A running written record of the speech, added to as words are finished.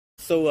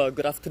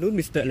Good afternoon,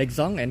 Mr.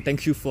 Alexandre, and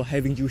thank you for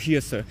having you here,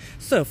 sir.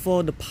 Sir,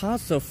 for the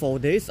past 4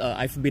 days,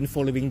 I've been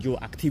following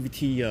your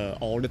activity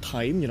all the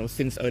time,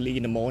 since early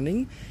in the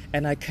morning,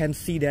 and I can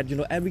see that,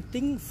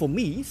 everything for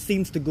me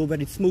seems to go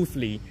very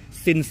smoothly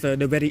since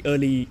the very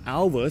early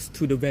hours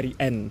to the very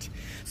end.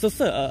 So,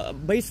 sir,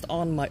 based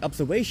on my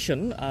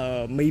observation,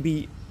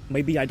 maybe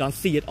I don't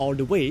see it all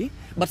the way,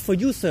 but for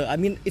you, sir, I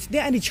mean, is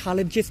there any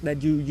challenges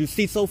that you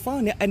see so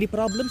far? Any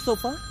problems so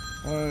far?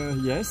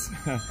 Yes.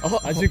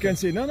 As you can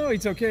see, no,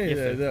 it's okay.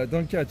 Yes,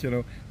 don't cut.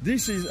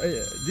 This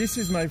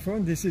is my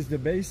phone. This is the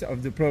base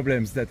of the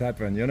problems that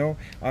happen.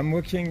 I'm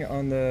working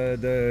on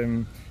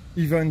the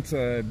event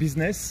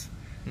business,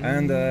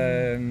 and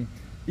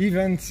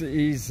event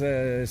is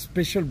a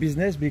special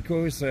business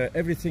because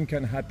everything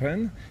can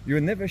happen.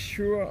 You're never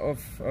sure of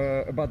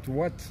about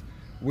what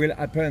will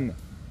happen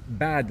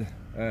bad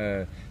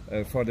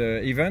for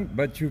the event,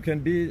 but you can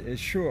be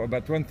sure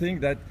about one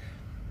thing, that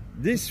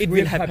this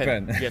will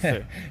happen. Yes,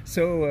 sir.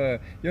 So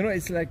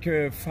it's like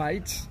a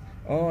fight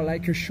or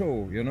like a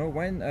show.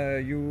 When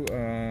you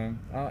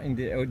are in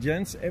the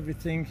audience,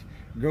 everything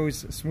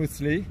goes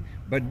smoothly,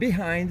 but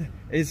behind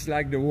it's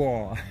like the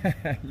war.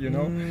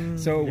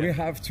 So we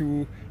have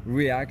to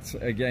react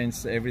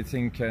against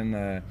everything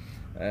can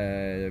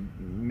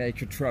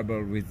make a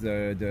trouble with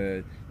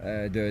the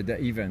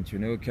event.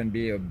 It can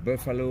be a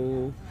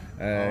buffalo,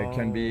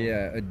 can be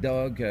a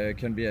dog,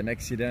 can be an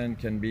accident,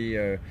 can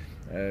be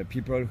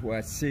people who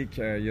are sick,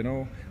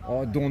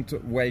 or don't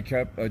wake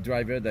up, a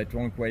driver that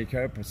won't wake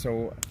up.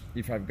 So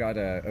if I've got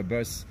a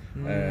bus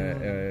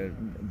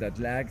that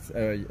lags,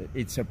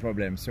 it's a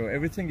problem. So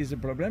everything is a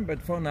problem,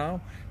 but for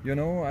now,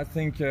 I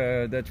think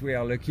that we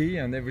are lucky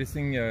and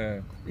everything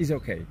is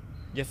okay.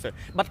 Yes, sir.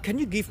 But can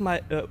you give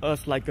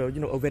us like a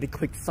very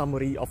quick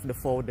summary of the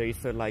 4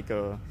 days?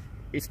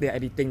 Is there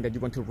anything that you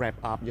want to wrap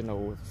up,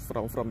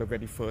 from the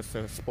very first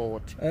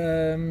sport?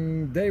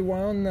 Day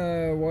one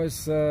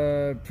was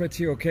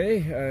pretty okay.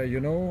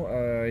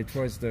 It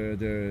was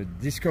the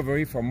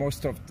discovery for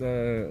most of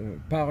the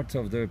part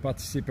of the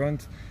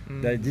participants.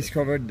 They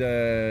discovered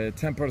the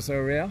temples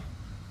area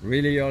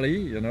really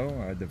early,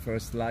 at the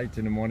first light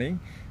in the morning.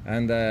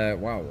 And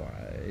wow,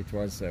 it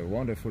was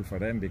wonderful for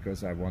them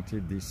because I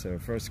wanted this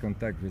first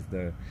contact with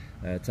the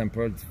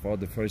temple for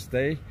the first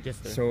day. Yes,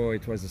 sir. So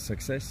it was a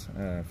success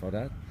for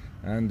that.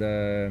 And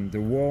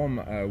the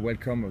warm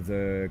welcome of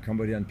the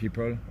Cambodian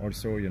people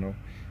also,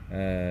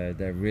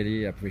 they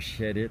really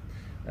appreciate it.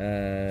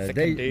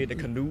 Second day, the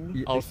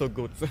canoe, also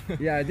good.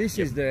 Yeah, this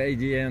is the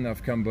ADN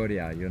of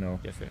Cambodia,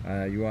 Yes,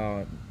 sir. You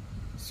are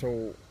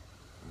so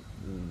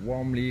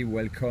warmly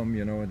welcome,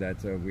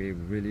 that we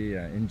really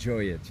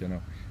enjoy it,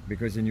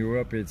 because in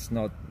Europe it's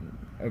not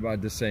about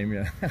the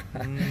same.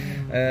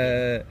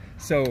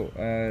 So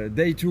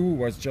day two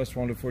was just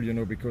wonderful,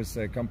 because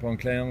Kampong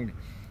Klang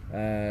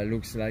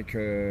looks like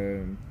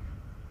you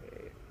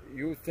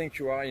think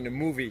you are in a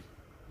movie,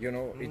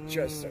 it's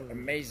just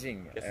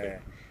amazing. Yes,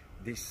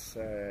 This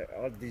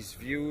all these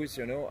views,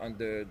 and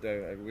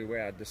we were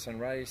at the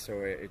sunrise, so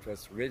it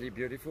was really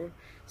beautiful.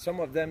 Some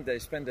of them, they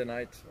spent the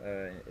night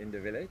in the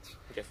village.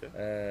 Yes,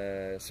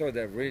 sir. So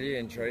they really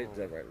enjoyed.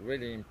 They were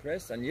really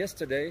impressed. And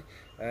yesterday,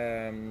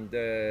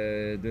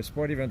 the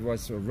sport event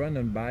was a run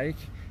and bike,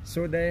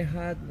 so they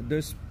had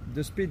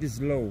the speed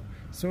is low,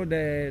 so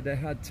they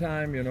had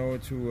time,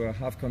 to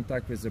have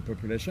contact with the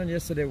population.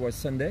 Yesterday was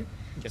Sunday.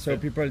 Yes, so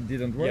people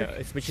didn't work. Yeah,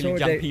 especially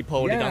young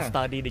people, they don't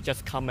study, they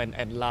just come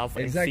and laugh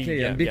and exactly.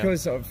 see. And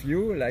because of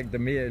you, like the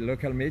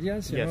local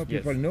medias,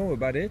 people know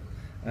about it,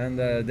 and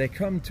they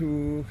come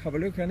to have a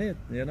look on it,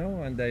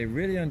 and they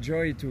really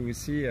enjoy to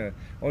see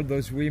all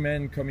those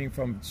women coming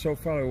from so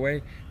far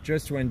away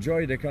just to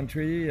enjoy the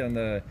country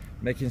and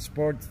making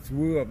sport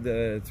through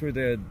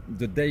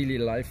the daily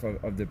life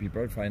of the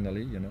people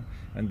finally,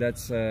 and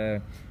that's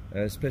a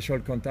special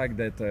contact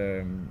that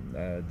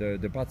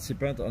the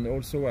participant and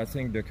also I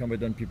think the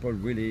Cambodian people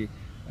really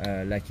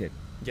like it.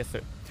 Yes,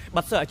 sir.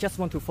 But sir, I just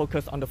want to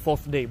focus on the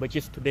 4th day, which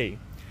is today.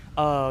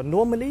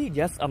 Normally,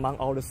 yes, among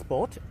all the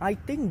sport, I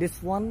think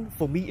this one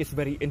for me is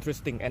very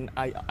interesting, and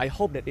I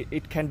hope that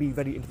it can be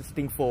very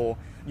interesting for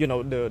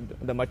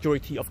the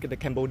majority of the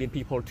Cambodian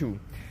people too.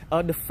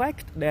 The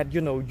fact that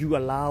you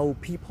allow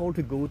people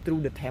to go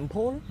through the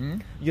temple,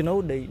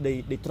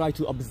 they try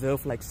to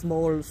observe like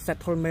small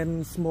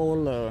settlements,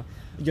 small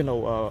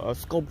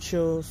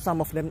sculpture.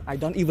 Some of them I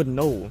don't even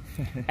know,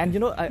 and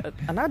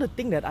another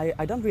thing that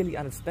I don't really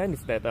understand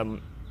is that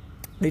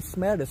they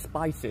smell the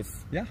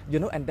spices,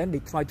 and then they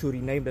try to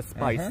rename the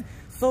spice.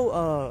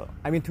 So,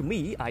 I mean, to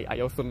me, I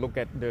also look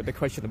at the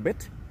question a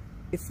bit.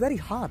 It's very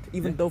hard,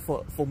 even though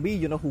for me,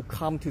 who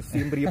come to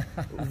Siem Reap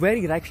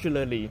very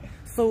regularly.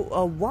 So,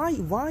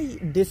 why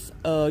this,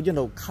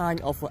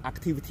 kind of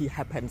activity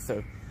happens,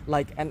 sir?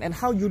 Like, and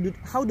how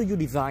do you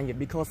design it?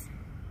 Because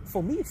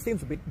for me, it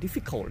seems a bit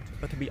difficult,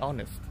 to be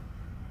honest.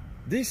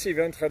 This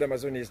event, Red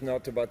Amazon, is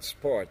not about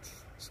sport.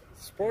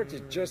 Sport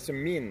is just a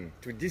mean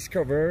to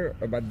discover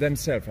about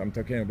themselves. I'm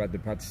talking about the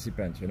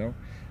participants,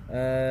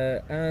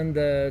 and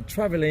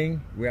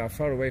traveling, we are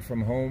far away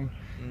from home.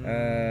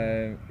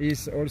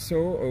 is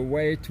also a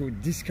way to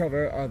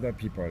discover other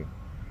people.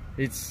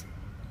 It's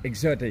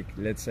exotic,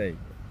 let's say.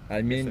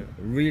 I mean,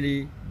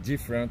 really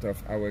different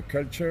of our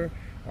culture,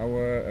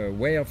 our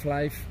way of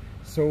life.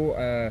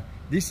 So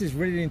this is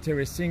really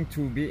interesting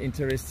to be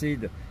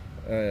interested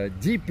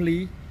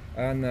deeply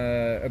and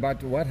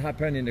about what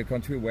happened in the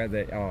country where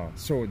they are.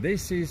 So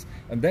this is,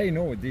 and they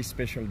know this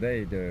special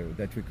day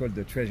that we call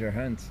the treasure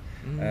hunt.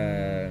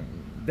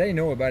 They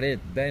know about it.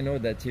 They know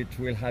that it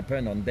will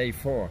happen on day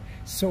 4.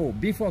 So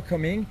before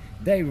coming,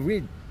 they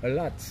read a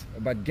lot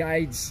about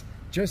guides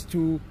just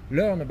to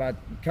learn about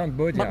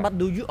Cambodia. But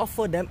do you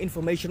offer them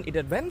information in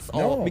advance?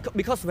 Or No.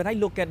 Because when I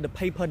look at the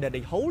paper that they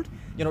hold,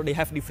 you know, they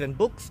have different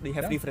books, they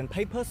have different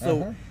papers,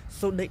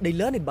 so they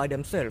learn it by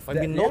themselves. I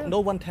mean, no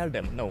one tell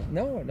them, no.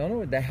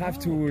 No, they have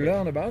to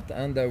learn about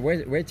and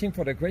waiting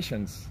for the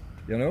questions,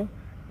 you know,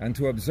 and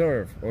to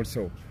observe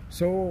also.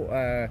 So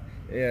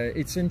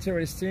it's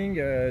interesting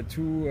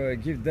to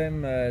give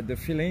them the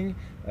feeling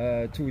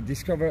to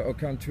discover a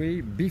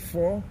country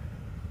before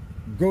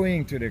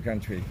going to the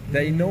country.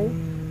 They know,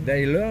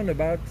 they learn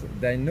about,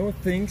 they know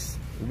things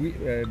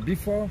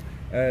before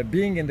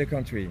being in the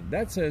country.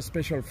 That's a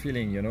special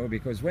feeling, you know,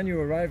 because when you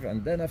arrive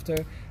and then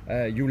after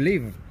you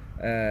live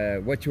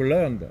what you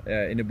learned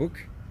in a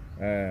book,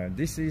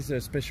 this is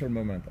a special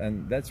moment,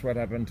 and that's what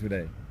happened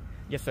today.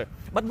 Yes, sir.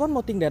 But one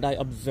more thing that I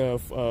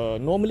observe,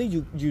 normally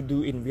you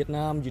do in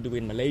Vietnam, you do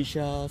in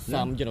Malaysia,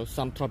 some you know,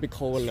 some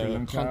tropical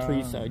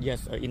countries,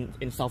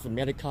 in South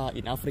America,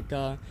 in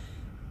Africa.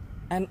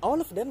 And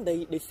all of them,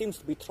 they seem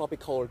to be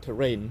tropical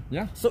terrain.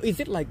 Yeah. So is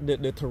it like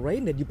the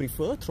terrain that you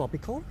prefer,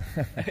 tropical?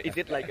 Is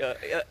it like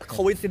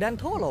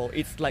coincidental, or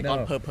it's like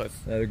on purpose?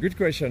 Good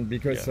question,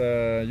 because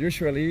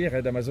usually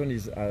Red Amazon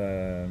is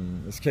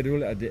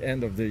scheduled at the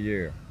end of the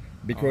year.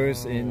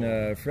 Because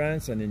in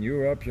France and in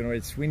Europe, you know,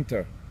 it's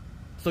winter.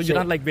 So you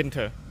don't like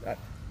winter?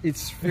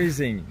 It's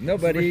freezing.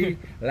 Nobody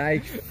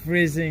likes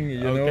freezing, you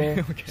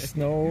know,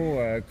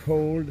 snow,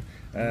 cold.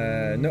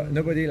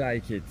 Nobody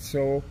like it.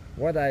 So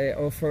what I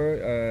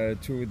offer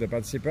to the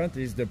participant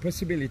is the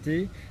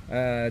possibility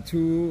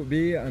to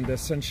be under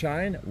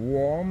sunshine,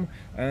 warm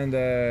and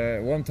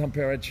warm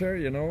temperature,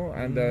 you know,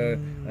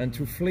 and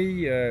to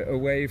flee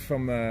away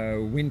from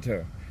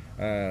winter.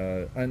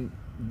 And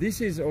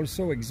this is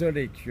also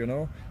exotic, you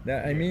know.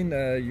 I mean,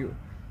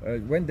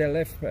 when they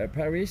left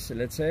Paris,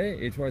 let's say,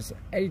 it was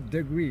 8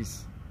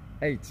 degrees.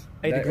 8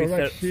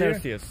 degrees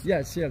Celsius.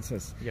 Yeah,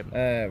 Celsius.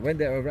 Yep. When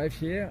they arrived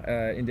here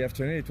in the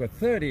afternoon, it was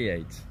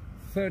 30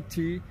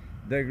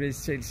 degrees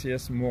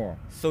Celsius more.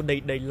 So they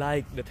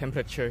like the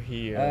temperature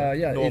here.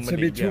 Yeah, normally, it's a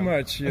bit too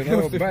much, you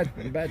know, but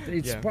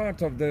it's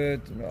part of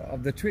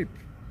the trip,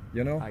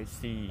 you know. I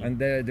see. And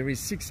there is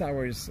 6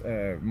 hours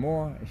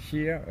more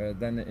here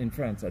than in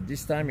France. At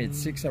this time, it's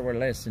 6 hours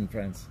less in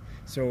France.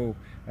 So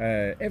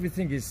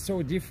everything is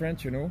so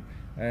different, you know.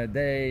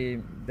 They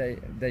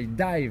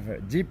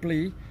dive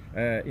deeply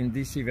in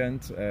this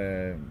event,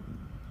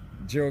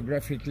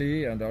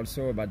 geographically and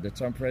also about the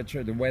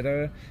temperature, the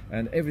weather,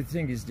 and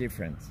everything is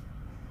different.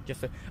 Yes,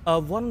 sir.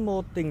 One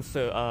more thing,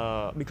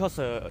 sir, because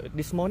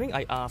this morning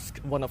I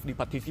asked one of the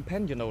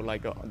participants, you know,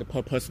 like the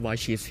purpose why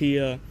she's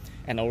here,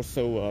 and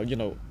also, you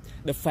know,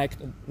 the fact,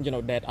 you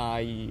know, that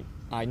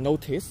I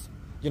noticed,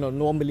 you know,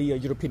 normally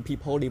European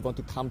people, they want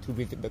to come to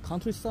visit the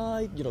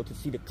countryside, you know, to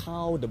see the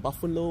cow, the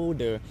buffalo,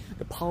 the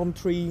palm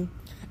tree.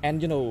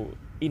 And, you know,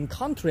 in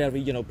contrary,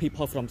 you know,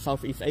 people from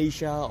Southeast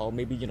Asia, or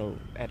maybe, you know,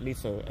 at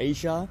least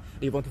Asia,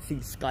 they want to see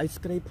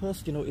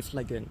skyscrapers, you know, it's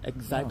like an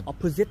exact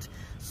opposite.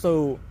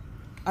 So,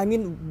 I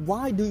mean,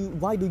 why do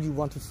you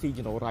want to see,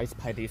 you know, rice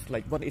paddies?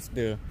 Like, what is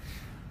the...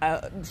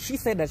 she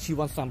said that she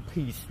wants some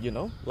peace, you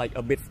know, like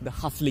a bit the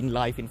hustling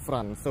life in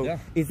France. So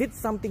is it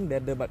something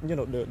that the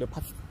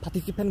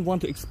participant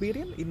want to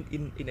experience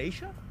in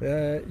Asia?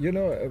 You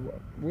know,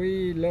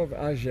 we love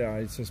Asia.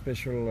 It's a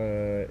special.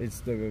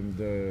 It's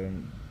the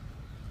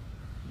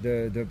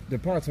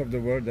part of the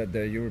world that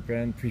the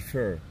Europeans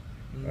prefer.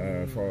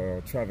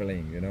 For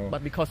traveling, you know.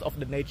 But because of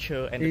the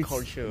nature and the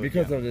culture.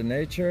 Because of the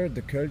nature,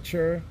 the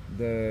culture,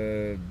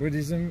 the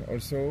Buddhism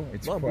also.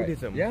 It's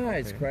Buddhism. Yeah,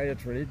 it's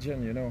quiet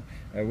religion, you know.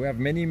 We have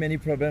many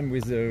problems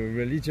with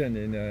religion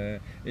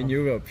in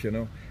Europe, you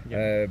know.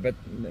 But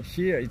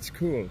here it's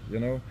cool, you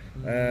know.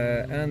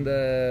 And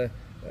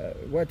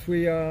what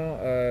we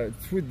are,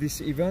 through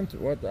this event,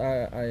 what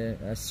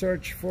I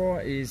search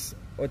for is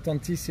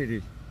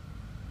authenticity.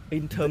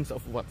 In terms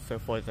of what, sir,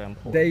 for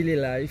example? Daily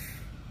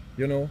life,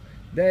 you know.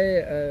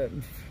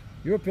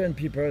 European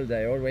people,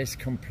 they always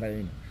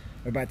complain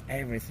about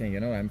everything, you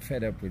know. I'm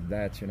fed up with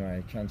that, you know.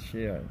 I can't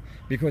hear,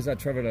 because I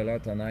travel a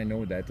lot and I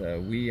know that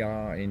we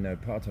are in a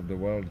part of the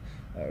world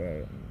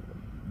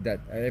that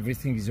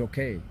everything is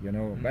okay, you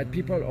know. But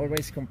people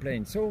always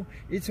complain. So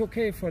it's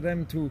okay for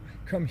them to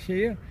come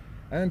here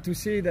and to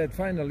see that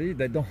finally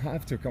they don't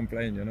have to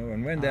complain, you know.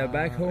 And when they're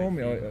back home,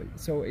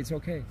 so it's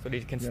okay. So they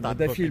can start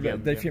they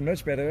feel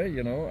much better,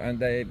 you know, and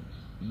they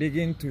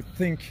begin to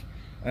think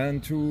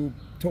and to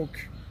talk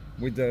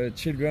with the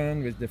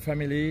children, with the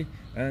family,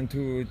 and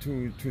to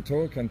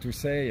talk and to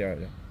say,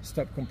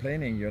 stop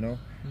complaining, you know.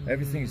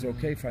 Everything is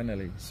okay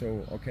finally.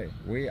 So, okay,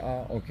 we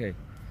are okay.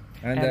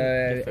 And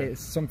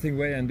it's something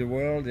where in the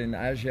world, in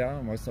Asia,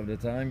 most of the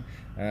time,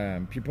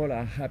 people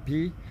are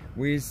happy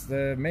with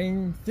the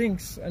main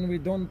things, and we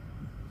don't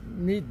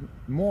need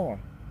more.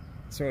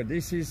 So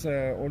this is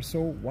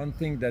also one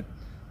thing that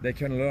they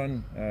can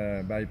learn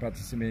by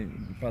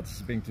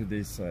participating to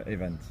this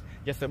event.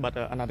 Yes, sir, but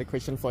another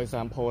question, for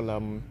example,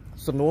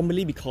 so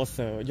normally because,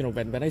 you know,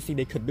 when I see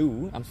they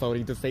canoe, I'm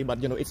sorry to say,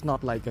 but, you know, it's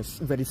not like a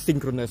very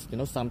synchronous, you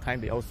know,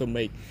 sometimes they also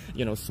make,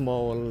 you know,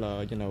 small,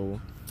 you know,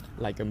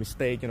 like a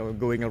mistake, you know,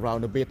 going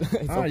around a bit.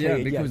 It's okay. Yeah,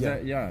 because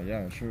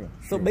sure.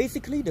 So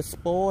basically the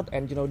sport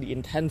and, you know, the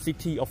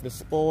intensity of the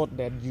sport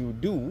that you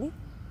do,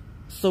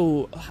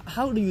 so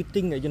how do you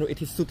think, you know,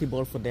 it is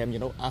suitable for them, you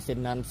know, as a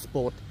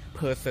non-sport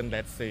person,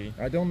 let's say?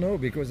 I don't know,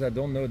 because I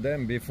don't know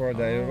them before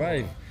they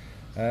arrive.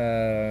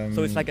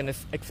 So it's like an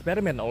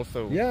experiment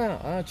also. Yeah,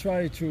 I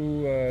try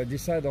to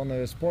decide on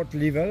a sport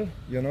level,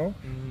 you know,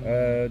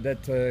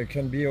 that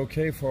can be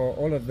okay for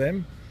all of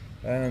them.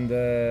 And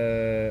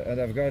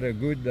I've got a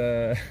good,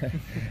 a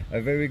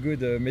very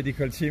good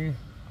medical team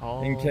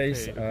in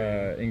case,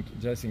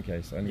 just in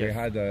case. And we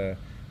had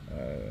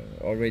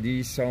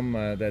already some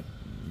that,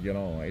 you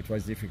know, it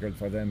was difficult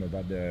for them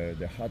about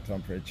the heart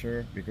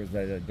temperature, because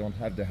they don't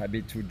have the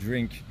habit to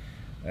drink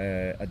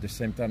at the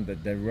same time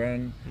that they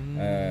run,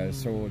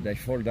 so they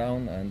fall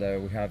down, and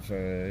we have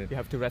you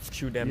have to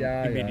rescue them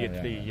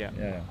immediately.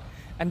 Yeah.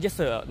 And just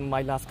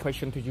my last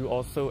question to you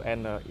also,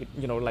 and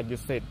you know, like you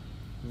said,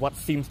 what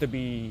seems to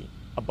be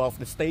above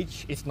the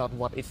stage is not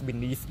what is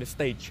beneath the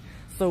stage.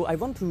 So I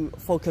want to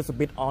focus a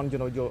bit on, you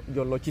know, your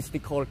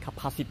logistical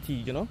capacity.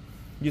 You know,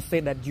 you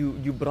said that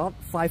you brought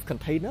 5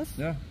 containers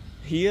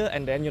here,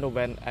 and then, you know,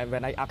 when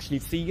I actually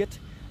see it,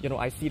 you know,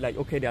 I see like,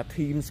 okay, there are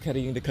teams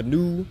carrying the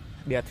canoe,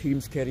 there are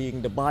teams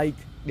carrying the bike,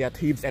 there are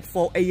teams at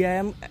 4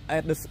 a.m.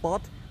 at the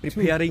spot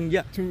preparing.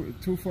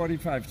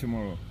 2:45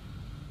 tomorrow.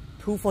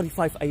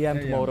 2:45 a.m.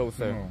 tomorrow,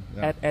 sir.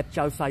 At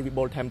Chao Sai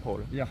Vibol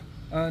Temple. Yeah.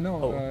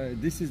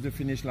 This is the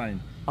finish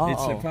line.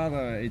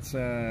 It's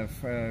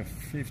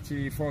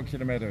 54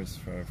 kilometers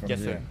from here.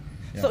 Sir.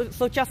 Yeah.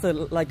 So just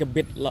like a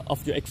bit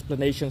of your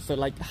explanation. So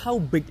like, how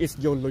big is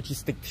your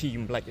logistic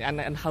team? Like,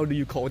 and how do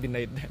you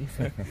coordinate them?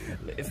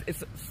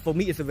 it's for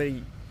me, it's a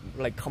very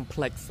like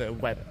complex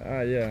web.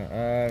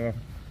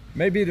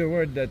 Maybe the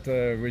word that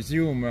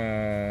resume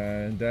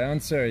the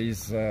answer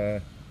is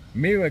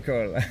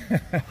miracle.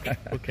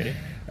 Okay.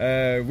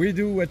 We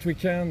do what we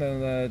can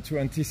to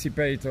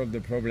anticipate all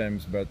the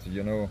problems, but,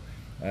 you know,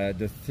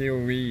 the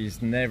theory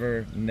is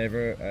never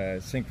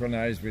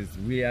synchronized with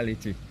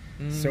reality.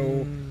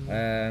 So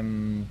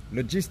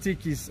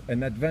logistic is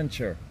an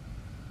adventure.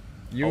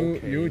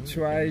 You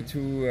try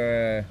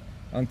to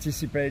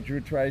anticipate, you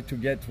try to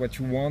get what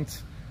you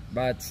want,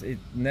 but it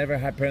never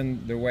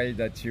happened the way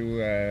that you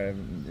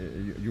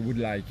would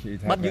like it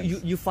happens. But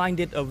you find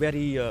it a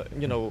very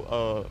you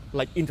know,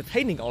 like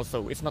entertaining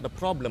also. It's not a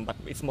problem, but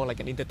it's more like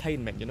an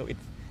entertainment. You know,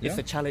 it's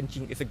a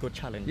challenging, it's a good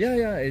challenge.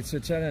 Yeah, it's a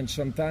challenge.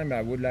 Sometimes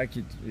I would like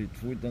it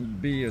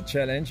wouldn't be a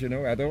challenge, you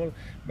know, at all.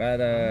 But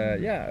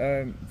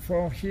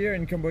for here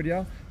in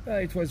Cambodia,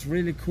 it was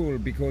really cool,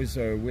 because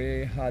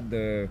we had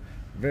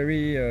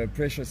very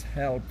precious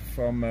help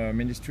from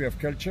Ministry of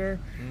Culture,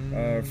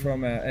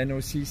 from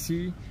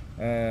NOCC,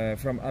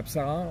 from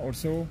Apsara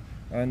also,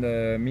 and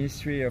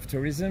Ministry of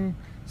Tourism.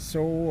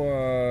 So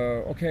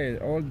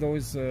all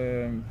those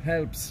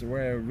helps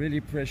were really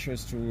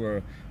precious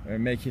to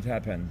make it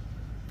happen.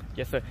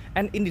 Yes, sir.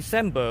 And in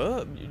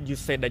December, you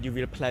said that you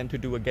will plan to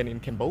do again in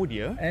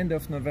Cambodia. End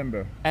of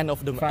November. End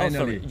of the finally. Oh,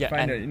 sorry. Yeah,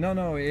 finally.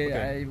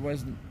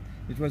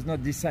 It was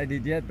not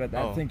decided yet, but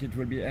I think it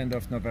will be end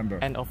of November.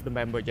 End of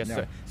November, yes,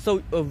 sir.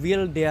 So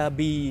will there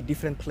be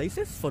different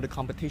places for the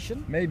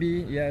competition?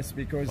 Maybe, yes,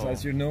 because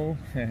as you know,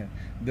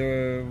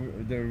 the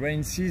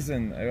rain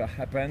season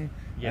happened,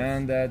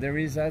 and there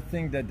is, I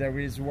think that there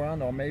is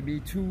 1 or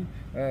maybe 2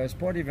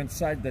 sport event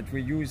sites that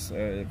we use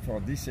for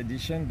this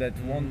edition that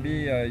won't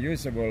be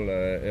usable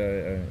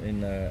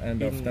in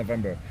end of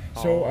November.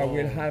 So I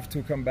will have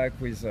to come back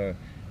with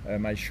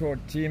my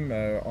short team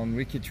on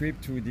wiki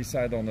trip to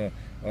decide on a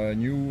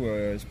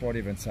new sport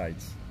event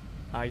sites.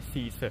 I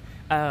see, sir.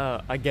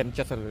 Again,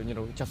 just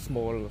just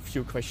small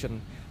few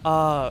questions.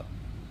 For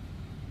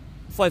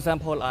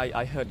example,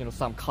 I heard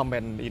some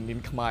comment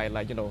in Khmer,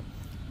 like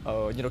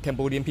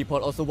Cambodian people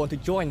also want to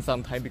join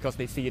sometime because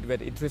they see it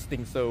very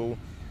interesting. So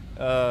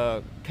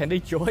can they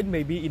join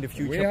maybe in the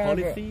future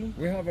policy?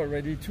 We have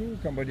already 2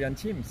 Cambodian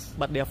teams.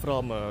 But they are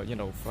from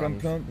from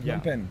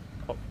Phnom Penh.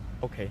 Oh,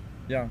 okay.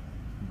 Yeah.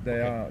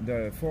 They are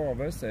the 4 of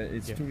us.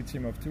 It's 2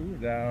 team of 2.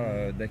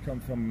 They come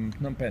from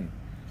Phnom Penh,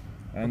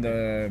 and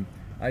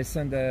I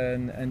send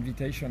an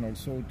invitation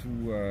also to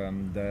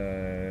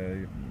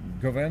the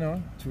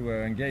governor to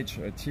engage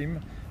a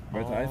team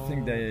but I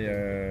think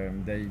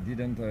they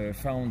didn't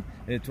found,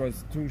 it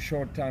was too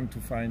short time to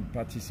find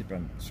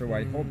participants. So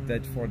I hope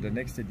that for the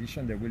next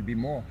edition there will be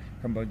more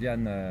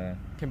Cambodian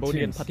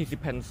teams.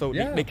 participants, so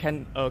Yeah. they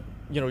can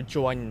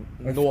join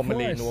Of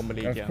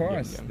normally. Of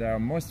course, they are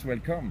most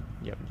welcome.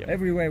 Yep.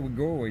 Everywhere we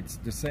go, it's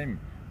the same.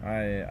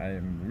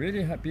 I'm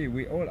really happy.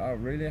 We all are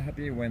really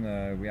happy when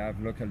we have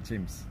local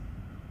teams.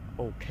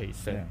 Okay,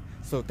 sir. Yeah.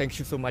 So thank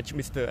you so much,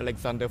 Mr.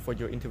 Alexander, for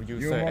your interview,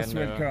 You're sir. most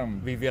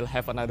welcome. We will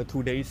have another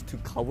 2 days to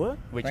cover,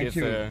 which Thank is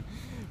you.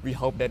 we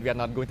hope that we are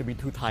not going to be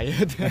too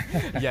tired.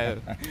 Yeah.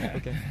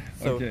 Okay.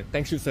 So Okay.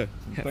 thank you, sir.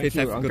 Thank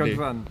you, Have a good Uncle day.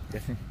 Van.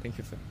 Yes. Thank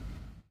you, sir.